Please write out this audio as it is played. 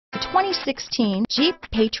2016 Jeep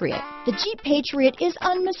Patriot. The Jeep Patriot is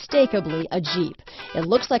unmistakably a Jeep. It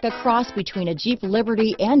looks like a cross between a Jeep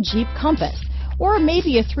Liberty and Jeep Compass, or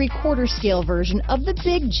maybe a 3/4 scale version of the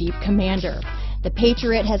big Jeep Commander. The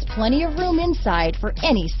Patriot has plenty of room inside for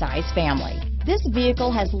any size family. This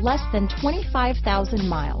vehicle has less than 25,000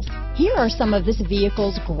 miles. Here are some of this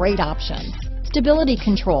vehicle's great options: stability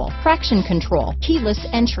control, traction control, keyless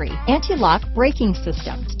entry, anti-lock braking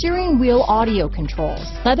system, steering wheel audio controls,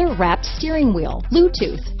 leather-wrapped steering wheel,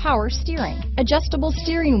 Bluetooth, power steering, adjustable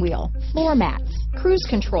steering wheel, floor mats, cruise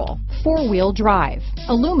control, 4-wheel drive,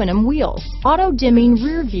 aluminum wheels, auto-dimming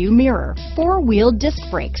rear-view mirror, 4-wheel disc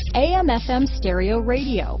brakes, AM/FM stereo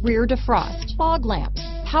radio, rear defrost, fog lamps,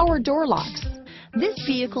 power door locks. This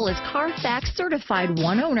vehicle is CARFAX certified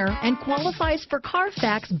one owner and qualifies for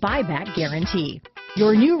CARFAX buyback guarantee.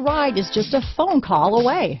 Your new ride is just a phone call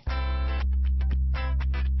away.